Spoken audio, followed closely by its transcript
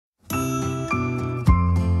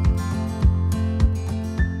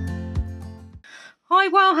Hi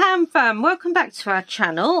Wildham fam, welcome back to our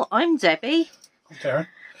channel. I'm Debbie. I'm Darren.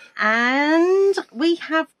 And we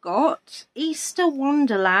have got Easter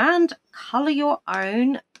Wonderland Colour Your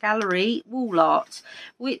Own Gallery Wall Art,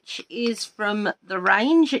 which is from the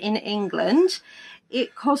range in England.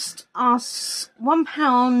 It cost us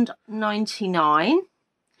 £1.99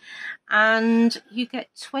 and you get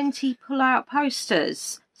 20 pull-out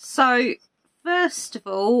posters. So first of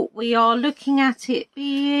all, we are looking at it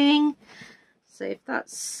being, so if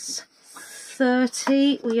that's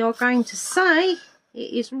 30, we are going to say it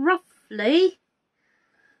is roughly,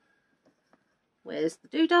 where's the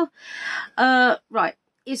doodle? Right,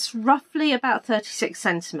 it's roughly about 36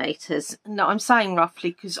 centimetres. No, I'm saying roughly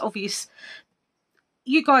because obviously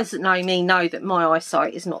you guys that know me know that my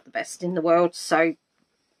eyesight is not the best in the world, so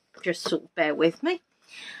just sort of bear with me.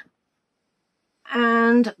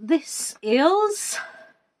 And this is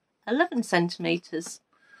 11 centimetres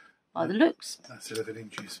by the looks. That's 11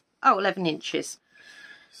 inches. Oh, 11 inches.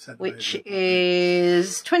 Which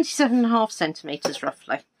is 27.5 centimetres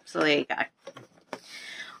roughly. So there you go.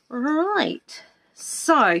 Right.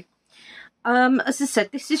 So, as I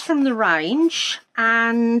said, this is from the range,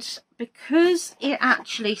 and because it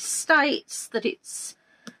actually states that it's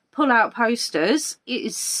pull-out posters, it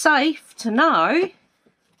is safe to know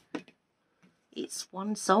it's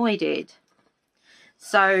one-sided.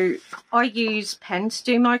 So I use pen to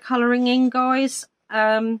do my colouring in, guys,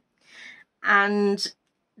 and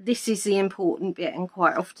this is the important bit and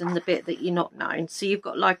quite often the bit that you're not known. So you've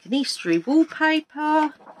got like an Eastery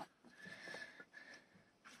wallpaper,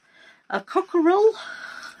 a cockerel.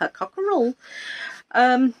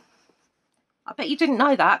 I bet you didn't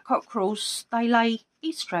know that cockerels, they lay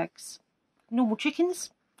Easter eggs. Normal chickens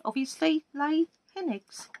obviously lay hen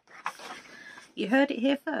eggs. You heard it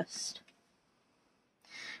here first.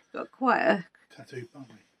 Got quite a tattooed bunny.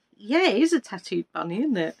 Yeah, it is a tattooed bunny,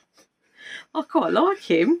 isn't it? I quite like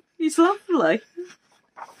him. He's lovely.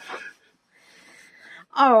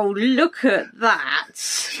 Oh, look at that.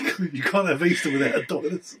 You can't have Easter without a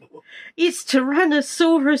dinosaur. It's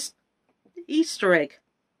Tyrannosaurus Easter egg.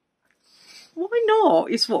 Why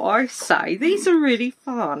not, is what I say. These are really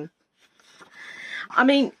fun. I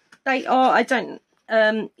mean, they are, I don't,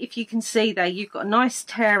 if you can see there, you've got a nice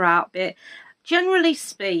tear out bit. Generally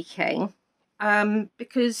speaking,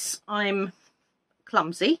 because I'm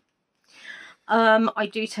clumsy, I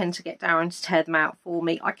do tend to get Darren to tear them out for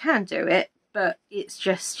me. I can do it, but it's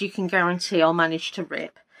just, you can guarantee I'll manage to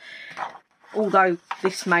rip. Although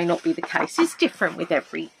this may not be the case. It's different with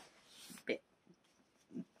every bit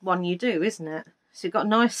one you do, isn't it? So you've got a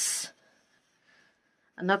nice,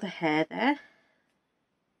 another hair there.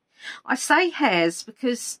 I say hairs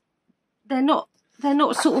because they're not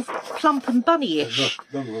sort of plump and bunny-ish.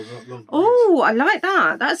 Oh, I like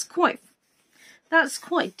that. That's quite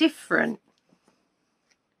different.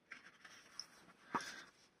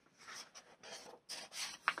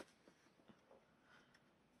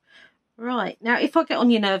 Right, now if I get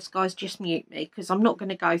on your nerves, guys, just mute me, because I'm not going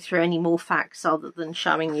to go through any more facts other than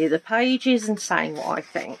showing you the pages and saying what I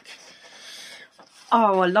think.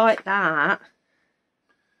 Oh, I like that.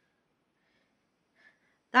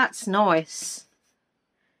 That's nice.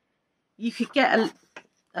 You could get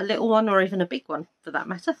a little one, or even a big one for that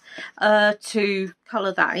matter, to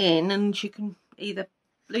colour that in, and you can either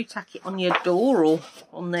blue tack it on your door or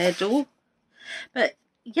on their door. But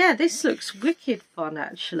yeah, this looks wicked fun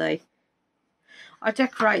actually. I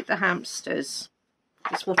decorate the hamsters.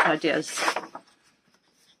 That's what I do.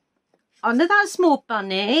 Oh no, that's more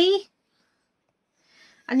bunny.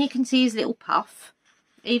 And you can see his little puff,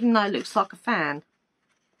 even though it looks like a fan.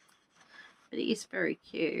 But it is very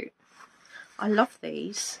cute. I love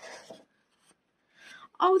these.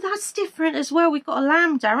 Oh, that's different as well. We've got a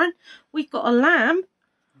lamb, Darren. We've got a lamb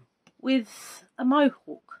with a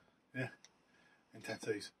mohawk. Yeah, and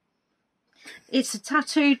tattoos. It's a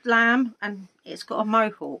tattooed lamb and it's got a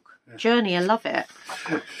mohawk. Yeah. Journey, I love it.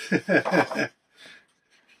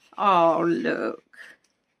 Oh, look.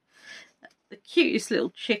 The cutest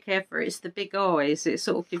little chick ever. It's the big eyes. It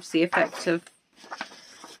sort of gives the effect of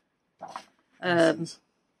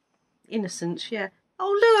innocence, yeah.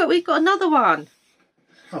 Oh, look, we've got another one.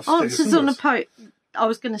 Oh, answers on a post. I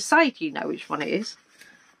was going to say, do you know which one it is?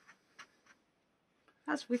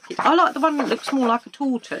 That's wicked. I like the one that looks more like a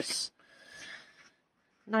tortoise.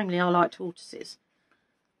 Namely, I like tortoises.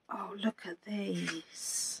 Oh, look at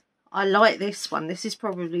these. I like this one. This is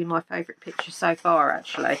probably my favourite picture so far,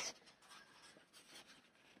 actually.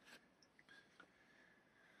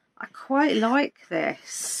 I quite like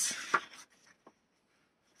this.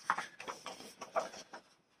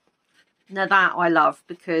 Now that I love,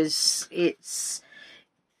 because it's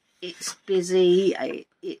it's busy.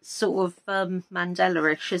 It's sort of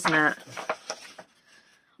Mandela-ish, isn't it?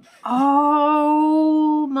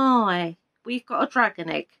 Oh my, we've got a dragon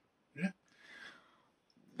egg. Yeah.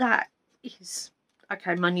 That is,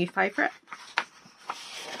 okay, my new favourite.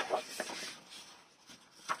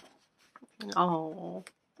 Oh,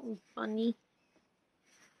 funny.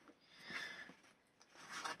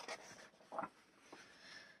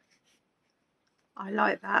 I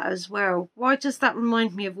like that as well. Why does that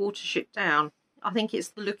remind me of Watership Down? I think it's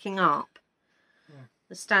the looking up. Yeah.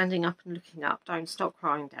 The standing up and looking up. Don't stop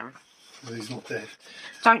crying, Darren. Well, he's not dead.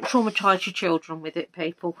 Don't traumatise your children with it,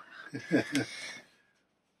 people.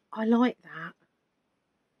 I like that.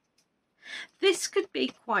 This could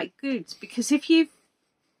be quite good because if you've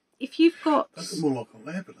got, That's more like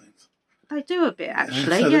hot air balloons. they do a bit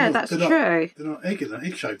actually. So Yeah, that's they're true. They're not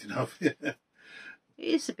egg-shaped enough. Yeah.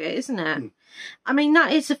 It is a bit, isn't it? Mm. I mean,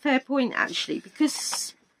 that is a fair point actually,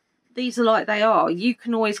 because these are like they are. You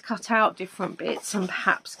can always cut out different bits and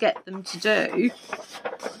perhaps get them to do,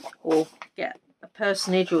 or get a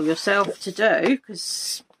personage or yourself to do,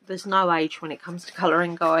 because there's no age when it comes to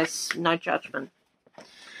colouring, guys. No judgment.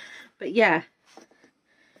 But yeah,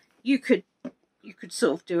 you could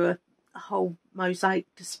sort of do a whole mosaic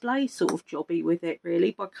display sort of jobby with it, really,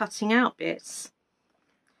 by cutting out bits.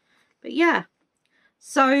 But yeah,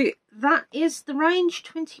 so that is the range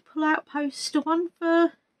 20 pull-out poster one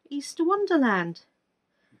for Easter Wonderland.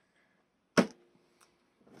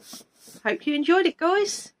 Hope you enjoyed it,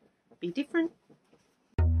 guys. Be different.